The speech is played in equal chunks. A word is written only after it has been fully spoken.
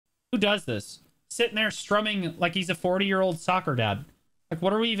Who does this? Sitting there strumming like he's a 40-year-old soccer dad. Like,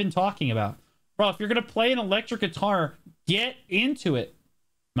 what are we even talking about? Bro, if you're going to play an electric guitar, get into it,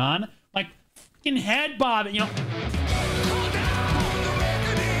 man. Like, fucking head bob it, you know.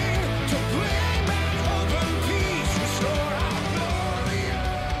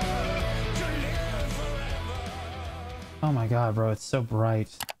 Oh my god, bro, it's so bright.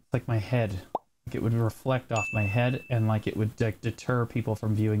 It's like my head. Like it would reflect off my head and like it would deter people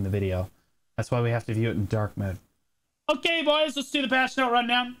from viewing the video. That's why we have to view it in dark mode. Okay, boys, let's do the patch note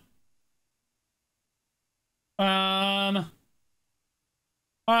rundown.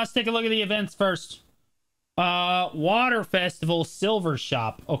 Let's take a look at the events first. Water Festival Silver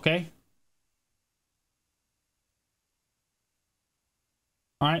Shop, okay.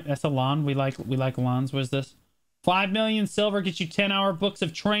 All right, that's a lawn. We like lawns. What is this? 5 million silver gets you 10-hour books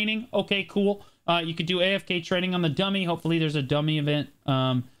of training. Okay, cool. You could do AFK training on the dummy. Hopefully there's a dummy event.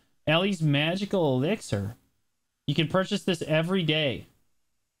 Ellie's Magical Elixir. You can purchase this every day.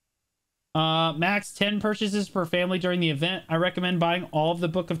 Max 10 purchases per family during the event. I recommend buying all of the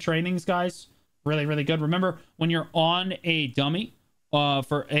book of trainings, guys. Really, really good. Remember, when you're on a dummy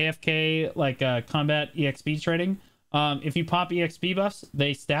for AFK, like combat EXP training, if you pop EXP buffs,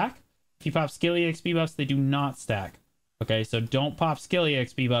 they stack. If you pop skill EXP buffs, they do not stack. Okay, so don't pop skill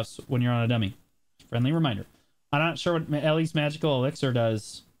EXP buffs when you're on a dummy. Friendly reminder. I'm not sure what Ellie's Magical Elixir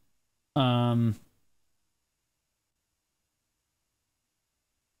does. I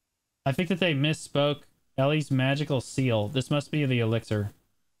think that they misspoke. Ellie's Magical Seal. This must be the elixir.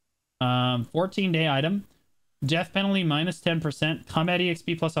 14-day item. Death penalty minus 10%. Combat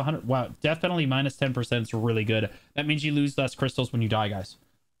EXP plus 100. Wow, death penalty minus 10% is really good. That means you lose less crystals when you die, guys.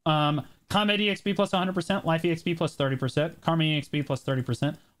 Combat EXP plus 100%. Life EXP plus 30%. Karma EXP plus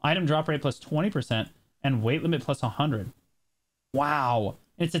 30%. Item drop rate plus 20%. And weight limit plus 100. Wow.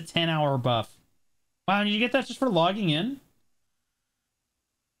 It's a 10-hour buff. Wow, and you get that just for logging in?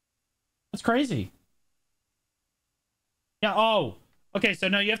 That's crazy. Yeah, oh. Okay, so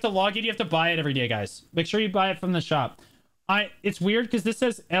no, you have to log in. You have to buy it every day, guys. Make sure you buy it from the shop. It's weird because this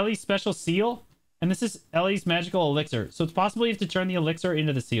says Ellie's Special Seal, and this is Ellie's Magical Elixir. So it's possible you have to turn the elixir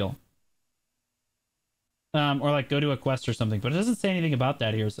into the seal. Or like go to a quest or something. But it doesn't say anything about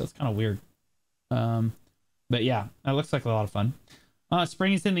that here, so it's kind of weird. But yeah, that looks like a lot of fun.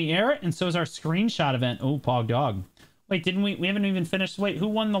 Spring is in the air, and so is our screenshot event. Oh, Pog Dog. Wait, didn't we haven't even finished. Wait, who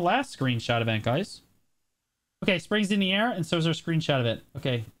won the last screenshot event, guys? Okay, spring's in the air, and so is our screenshot event.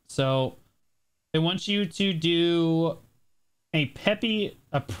 Okay, so they want you to do a preppy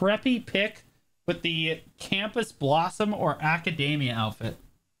pick with the Campus Blossom or Academia outfit.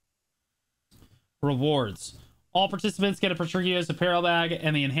 Rewards. All participants get a Patrigio's apparel bag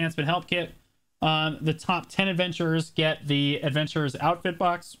and the enhancement help kit. The top 10 adventurers get the adventurer's outfit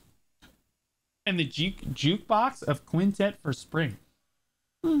box and the juke box of Quintet for spring.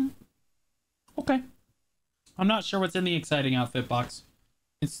 Okay. I'm not sure what's in the exciting outfit box.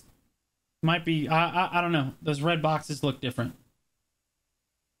 It's might be I don't know. Those red boxes look different.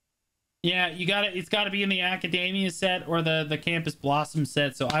 Yeah, it's got to be in the Academia set or the Campus Blossom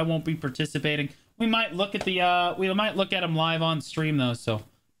set, so I won't be participating. We might look at them live on stream though, so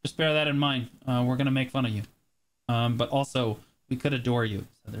just bear that in mind. We're going to make fun of you. But also we could adore you.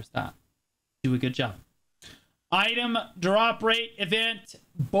 So there's that. Do a good job. Item drop rate event,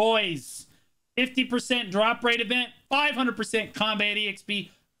 boys. 50% drop rate event, 500% combat EXP,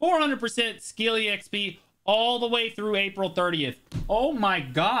 400% skill EXP, all the way through April 30th. Oh my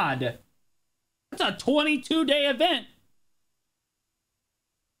god. That's a 22-day event.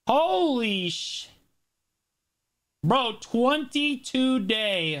 Holy sh... Bro,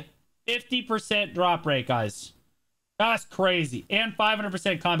 22-day, 50% drop rate, guys. That's crazy. And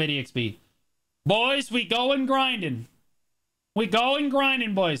 500% combat EXP. Boys, we going grinding. We going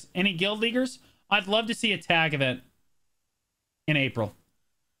grinding, boys. Any guild leaguers? I'd love to see a tag event in April.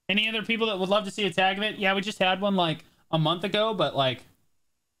 Any other people that would love to see a tag event? Yeah, we just had one like a month ago, but like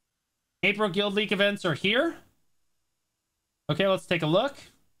April guild league events are here. Okay, let's take a look.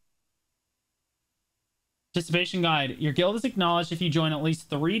 Participation guide. Your guild is acknowledged if you join at least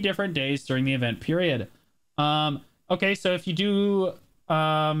 3 different days during the event period. Okay, so if you do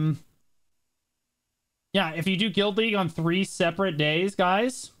yeah, if you do guild league on 3 separate days,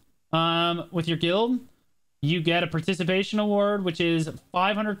 guys, with your guild, you get a participation award, which is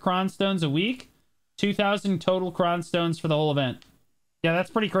 500 cronstones a week, 2,000 total cronstones for the whole event. Yeah, that's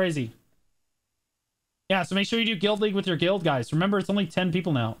pretty crazy. Yeah, so make sure you do guild league with your guild, guys. Remember, it's only 10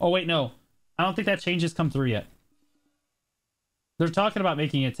 people now. Oh, wait, no. I don't think that change has come through yet. They're talking about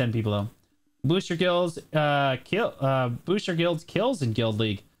making it 10 people, though. Boost your guild's kills in guild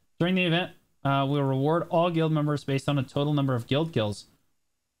league. During the event, we'll reward all guild members based on a total number of guild kills.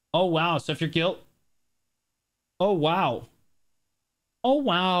 Oh, wow. So if your guild... Oh, wow. Oh,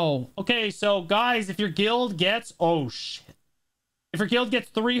 wow. Okay, so guys, if your guild gets... Oh, shit. If your guild gets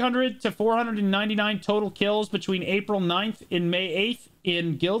 300 to 499 total kills between April 9th and May 8th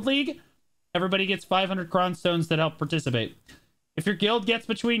in Guild League, everybody gets 500 Cron Stones that help participate. If your guild gets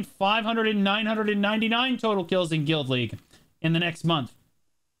between 500 and 999 total kills in Guild League in the next month,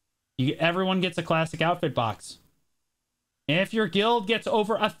 everyone gets a classic outfit box. If your guild gets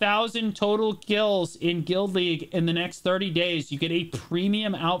over 1,000 total kills in Guild League in the next 30 days, you get a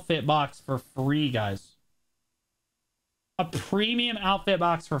premium outfit box for free, guys. A premium outfit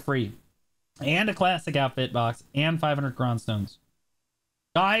box for free. And a classic outfit box. And 500 Cron Stones.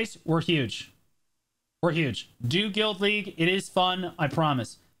 Guys, we're huge. We're huge. Do Guild League. It is fun, I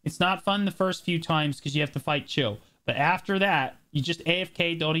promise. It's not fun the first few times because you have to fight Chill. But after that, you just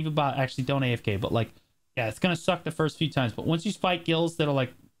AFK, don't even bother. Actually, don't AFK, but like, yeah, it's going to suck the first few times. But once you fight guilds that are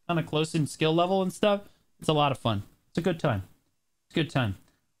like kind of close in skill level and stuff, it's a lot of fun. It's a good time. It's a good time.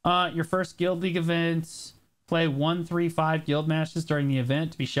 Your first Guild League events... Play 1, 3, 5 guild matches during the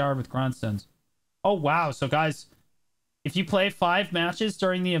event to be showered with Cron Stones. Oh, wow. So, guys, if you play 5 matches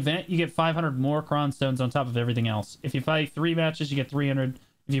during the event, you get 500 more Cron Stones on top of everything else. If you play 3 matches, you get 300.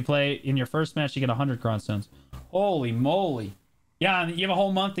 If you play in your first match, you get 100 Cron Stones. Holy moly. Yeah, and you have a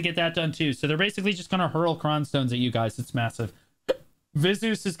whole month to get that done, too. So they're basically just going to hurl Cron Stones at you guys. It's massive.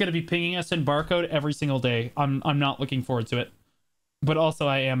 Vizus is going to be pinging us in barcode every single day. I'm not looking forward to it. But also,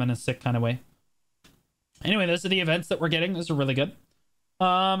 I am in a sick kind of way. Anyway, those are the events that we're getting. Those are really good.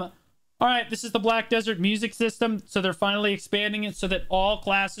 All right, this is the Black Desert music system. So they're finally expanding it so that all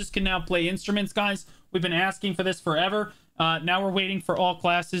classes can now play instruments, guys. We've been asking for this forever. Now we're waiting for all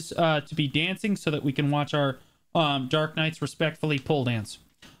classes to be dancing so that we can watch our Dark Knights respectfully pole dance.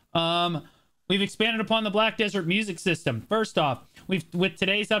 We've expanded upon the Black Desert music system. First off, with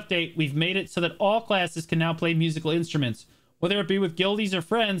today's update, we've made it so that all classes can now play musical instruments. Whether it be with guildies or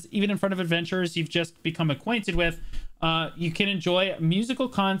friends, even in front of adventurers you've just become acquainted with, you can enjoy musical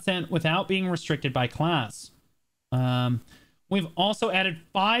content without being restricted by class. We've also added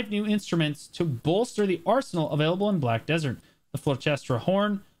 5 new instruments to bolster the arsenal available in Black Desert. The Florchestra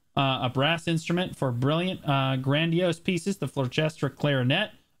horn, a brass instrument for brilliant, grandiose pieces, the Florchestra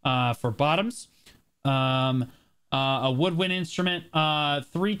clarinet for bottoms, a woodwind instrument,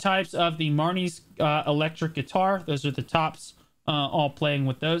 3 types of the Marnie's electric guitar. Those are the tops, all playing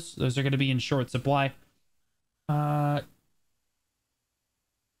with those. Those are going to be in short supply.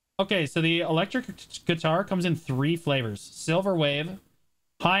 Okay, so the electric guitar comes in 3 flavors: Silver Wave,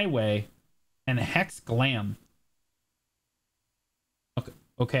 Highway, and Hex Glam.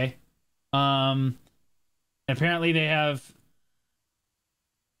 Okay. Apparently they have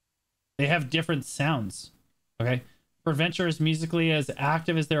different sounds. Okay. For adventurers musically as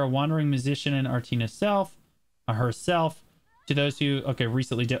active as they're a wandering musician in Artina's self, herself, to those who, okay,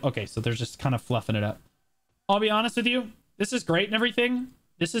 recently did. Okay, so they're just kind of fluffing it up. I'll be honest with you. This is great and everything.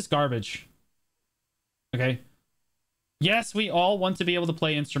 This is garbage. Okay. Yes, we all want to be able to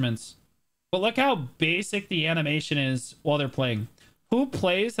play instruments. But look how basic the animation is while they're playing. Who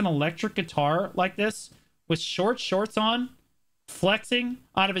plays an electric guitar like this with short shorts on, flexing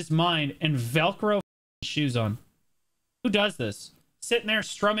out of his mind, and Velcro shoes on? Who does this? Sitting there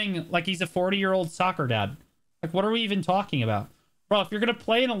strumming like he's a 40-year-old soccer dad. Like, what are we even talking about? Bro, if you're going to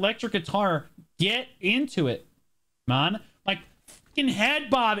play an electric guitar, get into it, man. Like, fucking head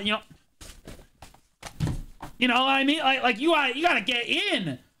bob it, you know. You know what I mean? Like you got to get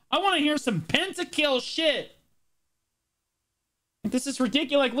in. I want to hear some pentakill shit. This is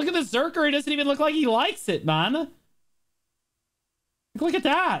ridiculous. Like, look at the Zerker. He doesn't even look like he likes it, man. Look at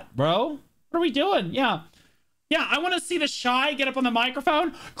that, bro. What are we doing? Yeah. Yeah, I want to see the Shy get up on the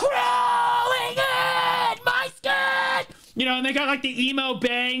microphone. Crawling in my skin! You know, and they got like the emo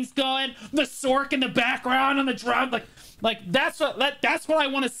bangs going. The Sork in the background on the drum. Like that's what I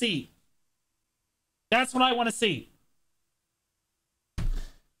want to see. That's what I want to see.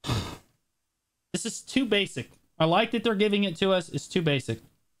 This is too basic. I like that they're giving it to us. It's too basic.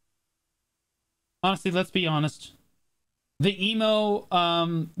 Honestly, let's be honest. The emo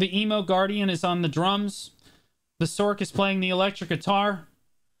Guardian is on the drums. The Sork is playing the electric guitar.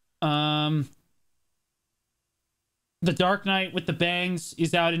 The Dark Knight with the bangs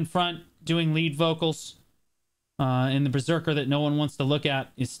is out in front doing lead vocals. And the Berserker that no one wants to look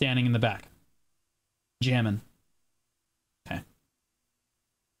at is standing in the back, jamming. Okay.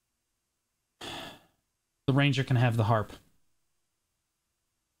 The Ranger can have the harp.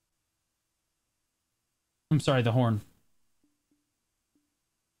 I'm sorry, the horn.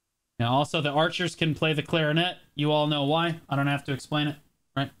 Now, also, the archers can play the clarinet. You all know why. I don't have to explain it,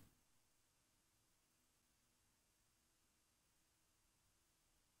 right?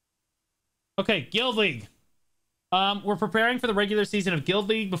 Okay, Guild League. We're preparing for the regular season of Guild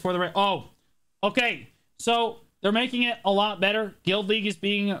League before the... Oh, okay. So, they're making it a lot better. Guild League is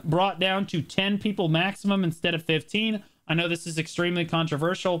being brought down to 10 people maximum instead of 15. I know this is extremely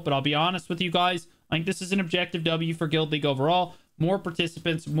controversial, but I'll be honest with you guys. I think this is an objective W for Guild League overall. More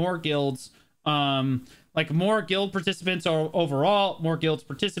participants, more guilds. Like more guild participants are overall, more guilds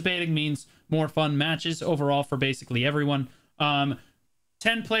participating means more fun matches overall for basically everyone. 10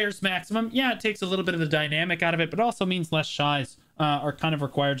 players maximum. Yeah, it takes a little bit of the dynamic out of it, but also means less shies are kind of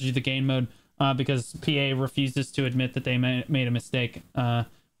required to do the game mode because PA refuses to admit that they made a mistake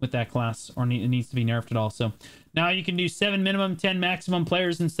with that class, or it needs to be nerfed at all. So now you can do 7 minimum, 10 maximum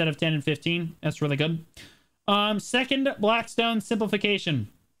players instead of 10 and 15. That's really good. Second, Blackstone simplification.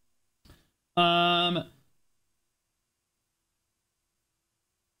 Okay,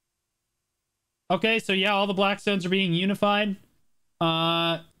 so yeah, all the Blackstones are being unified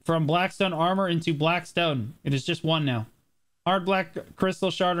from Blackstone armor into Blackstone. It is just one now. Hard black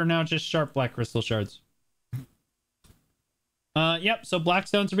crystal shard are now just sharp black crystal shards. Yep, so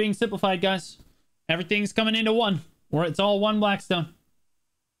Blackstones are being simplified, guys. Everything's coming into one, or it's all one Blackstone.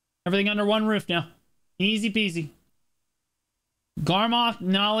 Everything under one roof now. Easy peasy. Garmoth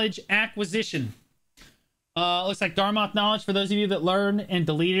knowledge acquisition. Looks like Garmoth knowledge, for those of you that learned and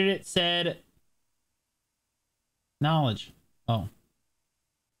deleted it, said knowledge. Oh.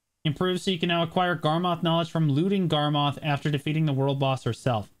 Improved so you can now acquire Garmoth knowledge from looting Garmoth after defeating the world boss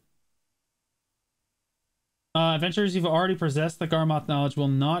herself. Adventurers who've already possessed the Garmoth knowledge will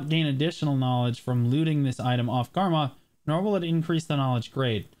not gain additional knowledge from looting this item off Garmoth, nor will it increase the knowledge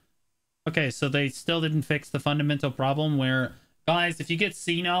grade. Okay, so they still didn't fix the fundamental problem where, guys, if you get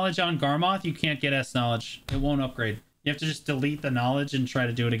C knowledge on Garmoth, you can't get S knowledge. It won't upgrade. You have to just delete the knowledge and try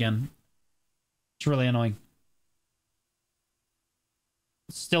to do it again. It's really annoying.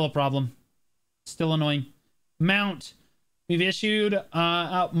 Still a problem. Still annoying. Mount. We've issued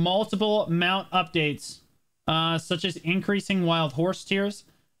out multiple mount updates, such as increasing wild horse tiers,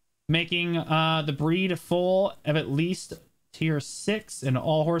 making the breed full of at least tier 6, and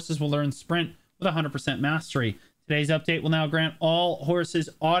all horses will learn sprint with 100% mastery. Today's update will now grant all horses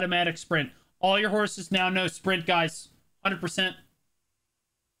automatic sprint. All your horses now know sprint, guys. 100%.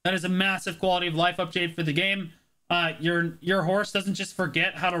 That is a massive quality of life update for the game. Your horse doesn't just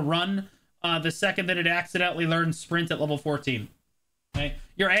forget how to run the second that it accidentally learns sprint at level 14. Okay?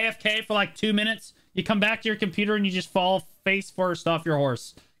 You're AFK for like 2 minutes. You come back to your computer and you just fall face first off your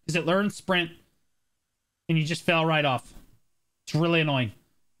horse because it learned sprint and you just fell right off. It's really annoying.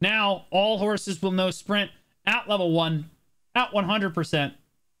 Now, all horses will know sprint at level 1 at 100%.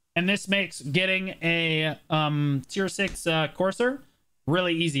 And this makes getting a tier 6 courser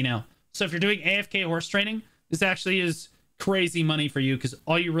really easy now. So if you're doing AFK horse training, this actually is crazy money for you because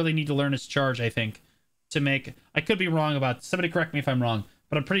all you really need to learn is charge, I think, to make... I could be wrong about this. Somebody correct me if I'm wrong.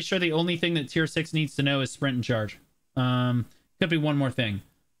 But I'm pretty sure the only thing that tier 6 needs to know is sprint and charge. Could be one more thing.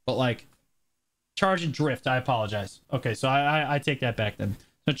 But like... charge and drift, I apologize. Okay, so I take that back then.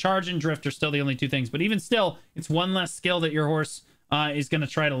 So charge and drift are still the only two things. But even still, it's one less skill that your horse is going to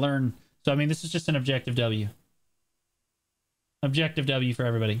try to learn. So, I mean, this is just an objective W. Objective W for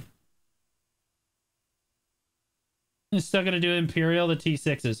everybody. It's still going to do Imperial, the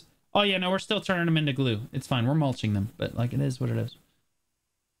T6s. Oh, yeah, no, we're still turning them into glue. It's fine. We're mulching them. But, like, it is what it is.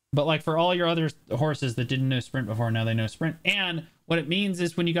 But, like, for all your other horses that didn't know sprint before, now they know sprint. And what it means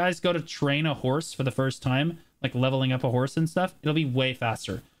is when you guys go to train a horse for the first time, like leveling up a horse and stuff, it'll be way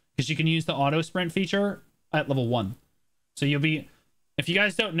faster. Because you can use the auto sprint feature at level 1. So you'll be... If you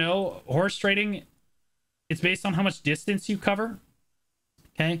guys don't know, horse trading, it's based on how much distance you cover.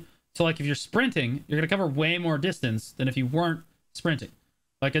 Okay? So, like, if you're sprinting, you're going to cover way more distance than if you weren't sprinting.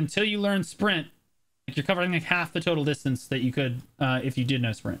 Like, until you learn sprint, like, you're covering, like, half the total distance that you could if you did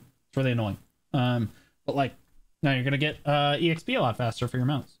know sprint. It's really annoying. But, like, now you're going to get EXP a lot faster for your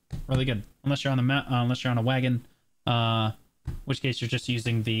mounts. Really good. Unless you're on the unless you're on a wagon. In which case, you're just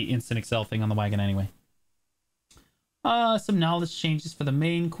using the instant excel thing on the wagon anyway. Some knowledge changes for the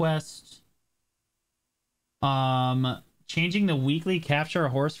main quest. Changing the weekly capture a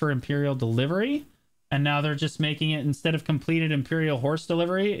horse for Imperial delivery. And now they're just making it, instead of completed Imperial horse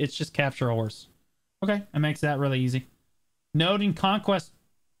delivery, it's just capture a horse. Okay, that makes that really easy. Node and conquest.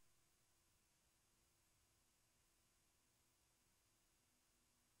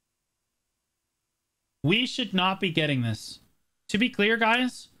 We should not be getting this. To be clear,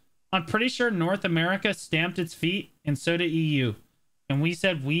 guys, I'm pretty sure North America stamped its feet, and so did EU. And we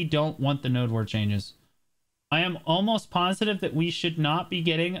said we don't want the node war changes. I am almost positive that we should not be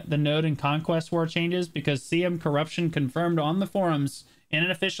getting the node and conquest war changes because CM Corruption confirmed on the forums in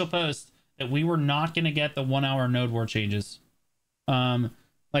an official post that we were not going to get the 1 hour node war changes.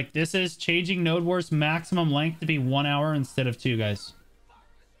 Like this is changing node war's maximum length to be 1 hour instead of 2, guys.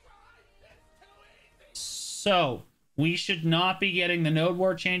 So we should not be getting the node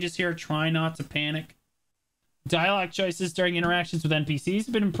war changes here. Try not to panic. Dialogue choices during interactions with NPCs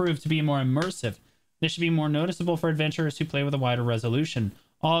have been improved to be more immersive. This should be more noticeable for adventurers who play with a wider resolution.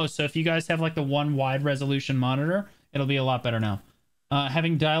 Oh, so if you guys have like the one wide resolution monitor, it'll be a lot better now.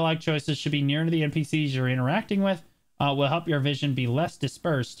 Having dialogue choices should be near to the NPCs you're interacting with will help your vision be less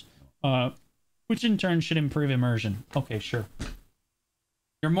dispersed, which in turn should improve immersion. Okay, sure.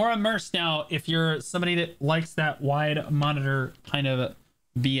 You're more immersed now if you're somebody that likes that wide monitor kind of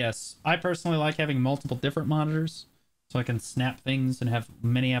BS. I personally like having multiple different monitors so I can snap things and have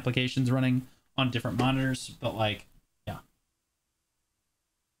many applications running on different monitors, but like, yeah.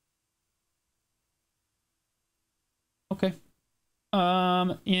 Okay.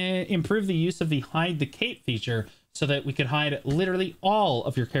 Improve the use of the hide the cape feature so that we could hide literally all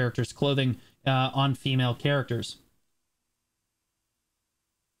of your character's clothing on female characters.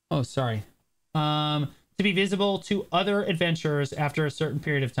 Oh, sorry. To be visible to other adventurers after a certain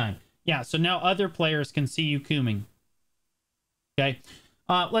period of time. Yeah, so now other players can see you cooming. Okay.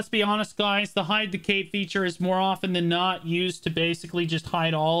 Let's be honest, guys. The hide the cape feature is more often than not used to basically just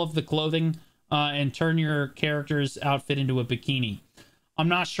hide all of the clothing and turn your character's outfit into a bikini. I'm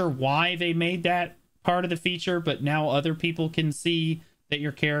not sure why they made that part of the feature, but now other people can see that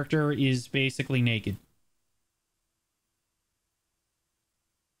your character is basically naked.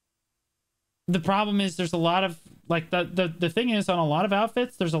 The problem is there's a lot of like the thing is on a lot of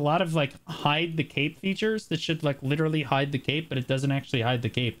outfits there's a lot of like hide the cape features that should like literally hide the cape, but it doesn't actually hide the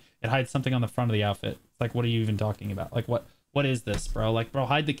cape. It hides something on the front of the outfit. It's like, what are you even talking about? Like what is this, bro? Like, bro,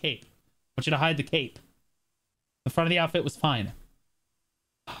 hide the cape. I want you to hide the cape. The front of the outfit was fine.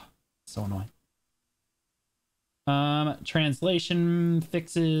 So annoying. Translation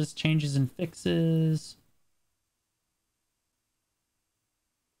fixes, changes and fixes.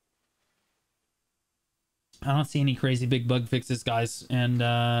 I don't see any crazy big bug fixes, guys. And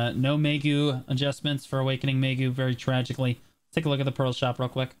no Megu adjustments for Awakening Megu, very tragically. Let's take a look at the Pearl Shop real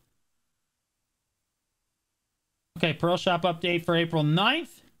quick. Okay, Pearl Shop update for April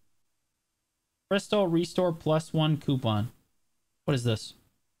 9th. Crystal Restore +1 coupon. What is this?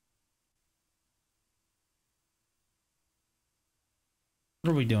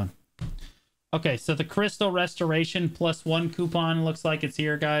 What are we doing? Okay, so the Crystal Restoration +1 coupon looks like it's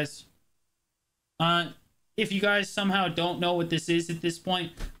here, guys. If you guys somehow don't know what this is at this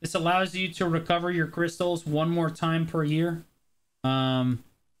point, this allows you to recover your crystals one more time per year.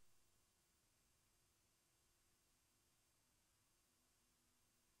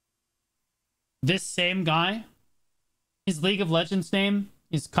 This same guy, his League of Legends name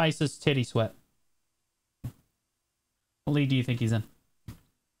is Kaisa's Titty Sweat. What league do you think he's in?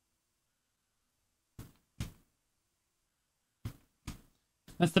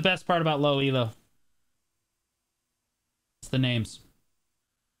 That's the best part about low elo. It's the names.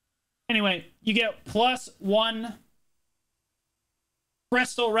 Anyway, you get +1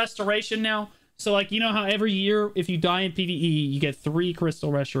 crystal restoration now. So like, you know how every year if you die in PvE, you get 3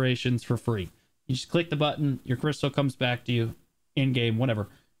 crystal restorations for free. You just click the button, your crystal comes back to you in game, whatever.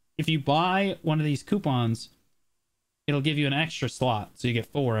 If you buy one of these coupons, it'll give you an extra slot. So you get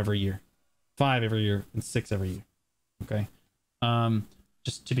 4 every year, 5 every year, and 6 every year. Okay.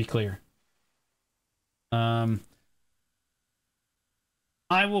 Just to be clear.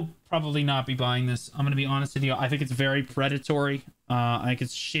 I will probably not be buying this. I'm going to be honest with you. I think it's very predatory. I think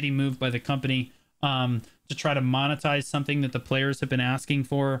it's a shitty move by the company to try to monetize something that the players have been asking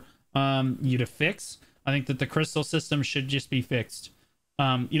for you to fix. I think that the crystal system should just be fixed.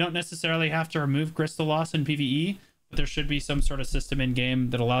 You don't necessarily have to remove crystal loss in PvE, but there should be some sort of system in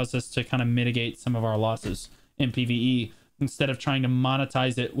game that allows us to kind of mitigate some of our losses in PvE instead of trying to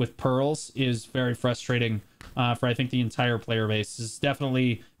monetize it with pearls. Is very frustrating for I think the entire player base. Is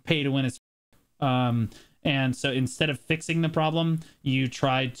definitely pay to win. And so instead of fixing the problem, you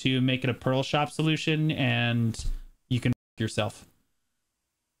tried to make it a pearl shop solution, and you can yourself.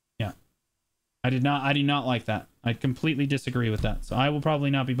 Yeah, I do not like that. I completely disagree with that. So I will probably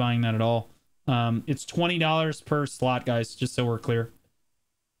not be buying that at all. It's $20 per slot, guys, just so we're clear.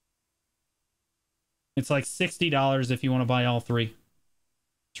 It's like $60 if you want to buy all 3.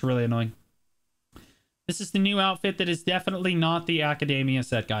 It's really annoying. This is the new outfit that is definitely not the Academia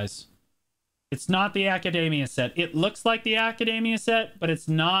set, guys. It's not the Academia set. It looks like the Academia set, but it's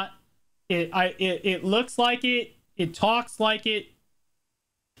not. It looks like it. It talks like it.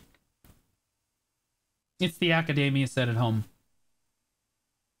 It's the Academia set at home.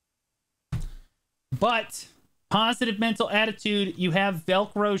 But positive mental attitude, you have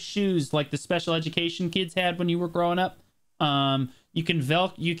Velcro shoes like the special education kids had when you were growing up. You can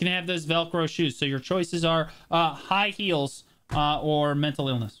have those Velcro shoes. So your choices are high heels or mental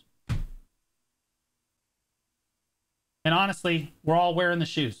illness. And honestly, we're all wearing the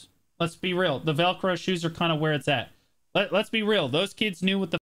shoes. Let's be real. The Velcro shoes are kind of where it's at. Let's be real. Those kids knew what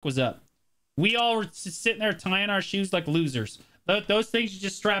the fuck was up. We all were just sitting there tying our shoes like losers. Those things, you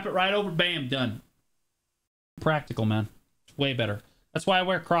just strap it right over, bam, done. Practical, man. It's way better. That's why I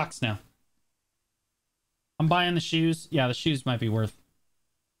wear Crocs now. I'm buying the shoes. Yeah, the shoes might be worth.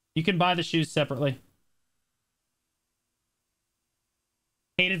 You can buy the shoes separately.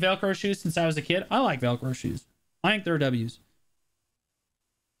 Hated Velcro shoes since I was a kid. I like Velcro shoes. I think they're W's.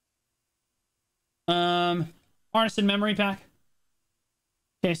 Artisan memory pack.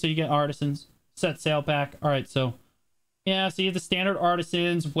 Okay, so you get artisans. Set sale pack. All right, so yeah, so you have the standard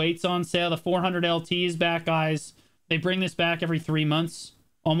artisans. Weights on sale. The 400 LT is back, guys. They bring this back every 3 months,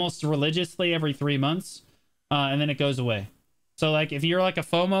 almost religiously every 3 months, and then it goes away. So like, if you're like a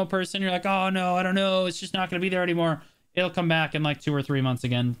FOMO person, you're like, oh no, I don't know, it's just not gonna be there anymore. It'll come back in like 2 or 3 months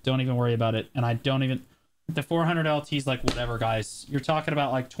again. Don't even worry about it. And I don't even. The 400 LT is like whatever, guys. You're talking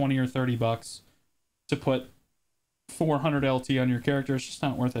about like 20 or 30 bucks to put 400 LT on your character. It's just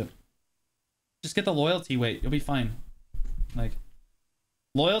not worth it. Just get the loyalty weight. You'll be fine. Like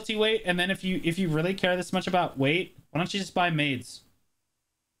loyalty weight, and then if you really care this much about weight, why don't you just buy maids?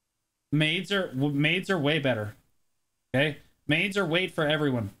 Maids are way better. Okay, maids are weight for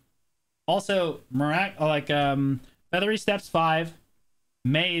everyone. Also, Feathery Steps 5,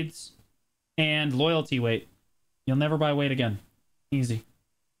 maids, and loyalty weight. You'll never buy weight again. Easy.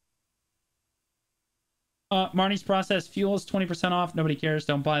 Marnie's processed fuel is 20% off. Nobody cares.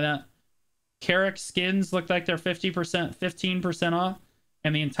 Don't buy that. Carrick skins look like they're 15% off.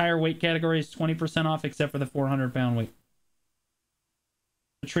 And the entire weight category is 20% off except for the 400-pound weight.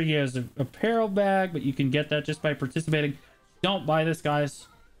 The Trio is an apparel bag, but you can get that just by participating. Don't buy this, guys.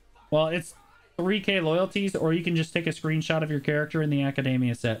 Well, it's 3K loyalties, or you can just take a screenshot of your character in the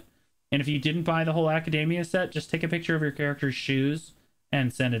Academia set. And if you didn't buy the whole Academia set, just take a picture of your character's shoes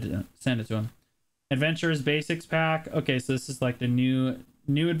and send it to him. Adventurers Basics pack. Okay, so this is like the new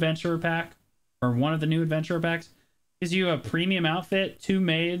adventurer pack, or one of the new adventurer packs. Gives you a premium outfit, 2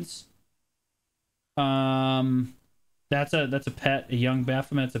 maids. That's a pet, a young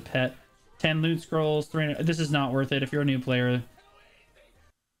Baphomet's a pet. 10 loot scrolls, 300. This is not worth it if you're a new player.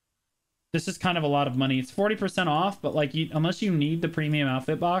 This is kind of a lot of money. It's 40% off, but like unless you need the premium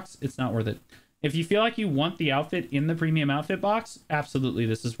outfit box, it's not worth it. If you feel like you want the outfit in the premium outfit box, absolutely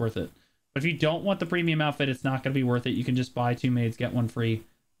this is worth it. But if you don't want the premium outfit, it's not going to be worth it. You can just buy 2 maids, get 1 free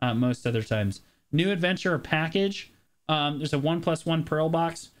most other times. New adventure package. There's a 1+1 pearl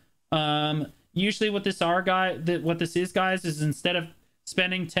box. Usually what this is, guys, is instead of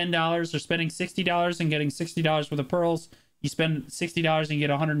spending $10 or spending $60 and getting $60 worth of pearls, you spend $60 and you get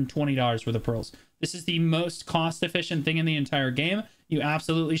 $120 worth of pearls. This is the most cost-efficient thing in the entire game. You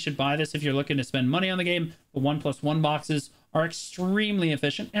absolutely should buy this if you're looking to spend money on the game. The 1+1 boxes are extremely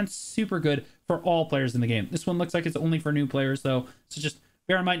efficient and super good for all players in the game. This one looks like it's only for new players, though. So just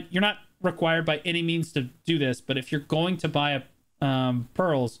bear in mind, you're not required by any means to do this, but if you're going to buy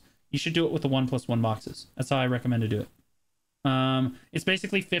pearls, you should do it with the 1+1 boxes. That's how I recommend to do it. It's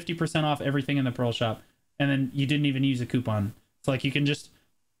basically 50% off everything in the pearl shop, and then you didn't even use a coupon. It's like you can just,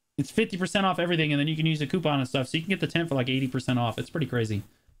 it's 50% off everything, and then you can use a coupon and stuff, so you can get the tent for like 80% off. It's pretty crazy.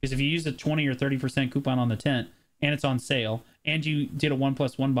 Because if you use a 20 or 30% coupon on the tent, and it's on sale, and you did a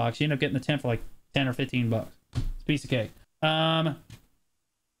 1+1 box, you end up getting the tent for like 10 or 15 bucks. It's a piece of cake.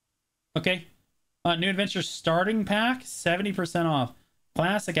 Okay. New Adventure Starting Pack, 70% off.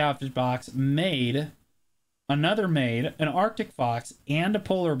 Classic outfit box, maid, another maid, an Arctic fox, and a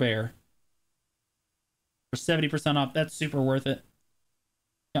polar bear for 70% off. That's super worth it.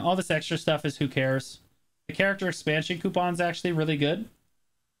 Now, all this extra stuff is who cares. The character expansion coupon's actually really good,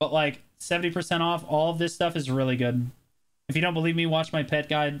 but like 70% off, all of this stuff is really good. If you don't believe me, watch my pet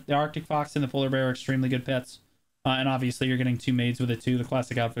guide. The Arctic fox and the polar bear are extremely good pets. And obviously you're getting 2 maids with it too, the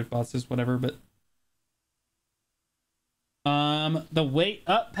classic outfit boxes, whatever, but the weight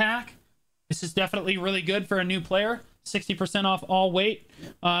up pack, this is definitely really good for a new player. 60% off all weight.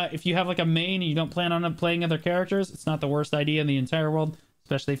 If you have like a main and you don't plan on playing other characters, it's not the worst idea in the entire world,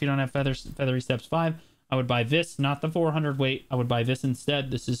 especially if you don't have Feathery Steps 5. I would buy this, not the 400 weight. I would buy this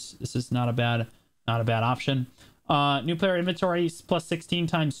instead. This is not a bad option. New player inventory plus 16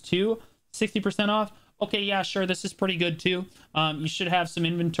 times 2, 60% off. Okay, yeah, sure. This is pretty good too. You should have some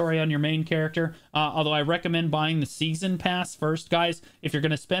inventory on your main character. Although I recommend buying the season pass first, guys. If you're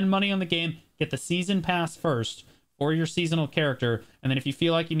going to spend money on the game, get the season pass first for your seasonal character. And then if you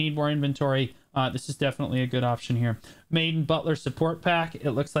feel like you need more inventory, this is definitely a good option here. Maiden Butler support pack.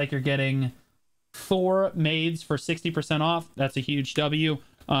 It looks like you're getting 4 maids for 60% off. That's a huge W.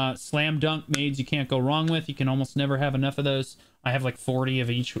 Slam dunk maids you can't go wrong with. You can almost never have enough of those. I have like 40 of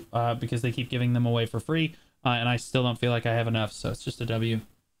each because they keep giving them away for free, and I still don't feel like I have enough, so it's just a W.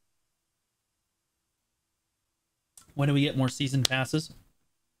 When do we get more season passes?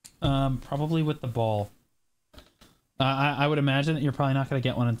 Probably with the ball. I would imagine that you're probably not going to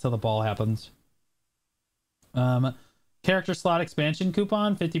get one until the ball happens. Character slot expansion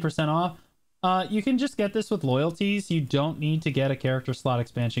coupon, 50% off. You can just get this with loyalties. You don't need to get a character slot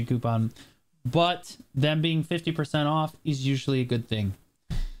expansion coupon, but them being 50% off is usually a good thing.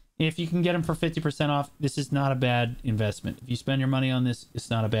 If you can get them for 50% off, this is not a bad investment. If you spend your money on this, it's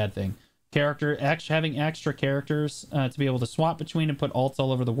not a bad thing. Having extra characters to be able to swap between and put alts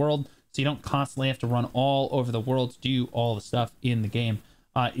all over the world, so you don't constantly have to run all over the world to do all the stuff in the game,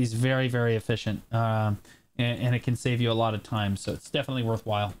 is very, very efficient. And it can save you a lot of time, so it's definitely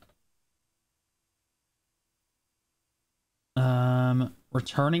worthwhile.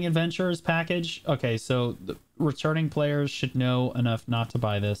 Returning adventurers package. Okay, so the returning players should know enough not to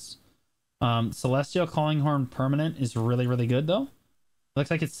buy this. Celestial Calling Horn permanent is really, really good though. Looks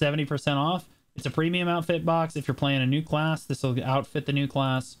like it's 70% off. It's a premium outfit box. If you're playing a new class, this will outfit the new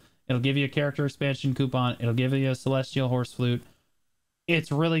class. It'll give you a character expansion coupon. It'll give you a Celestial Horse Flute.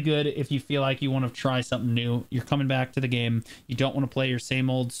 It's really good if you feel like you want to try something new. You're coming back to the game. You don't want to play your same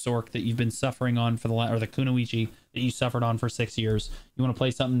old Sork that you've been suffering on for or the Kunoichi that you suffered on for 6 years. You want to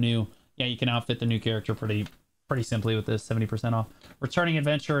play something new. Yeah, you can outfit the new character pretty simply with this, 70% off. Returning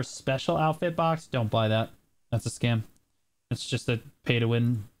Adventurer special outfit box. Don't buy that. That's a scam. It's just a pay to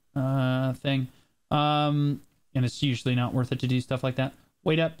win thing. And it's usually not worth it to do stuff like that.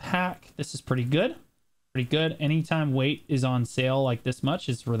 Weight up pack. This is pretty good. Pretty good. Anytime weight is on sale like this much,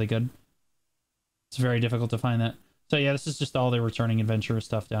 it's really good. It's very difficult to find that. So yeah, this is just all the returning adventurer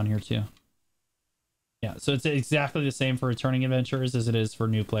stuff down here too. Yeah, so it's exactly the same for returning adventurers as it is for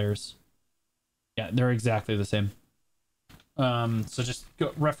new players. Yeah, they're exactly the same. So just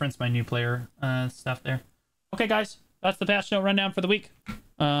go reference my new player stuff there. Okay, guys, that's the patch note rundown for the week.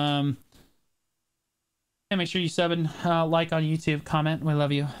 And make sure you sub and like on YouTube, comment. We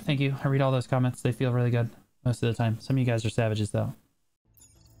love you. Thank you. I read all those comments. They feel really good most of the time. Some of you guys are savages, though.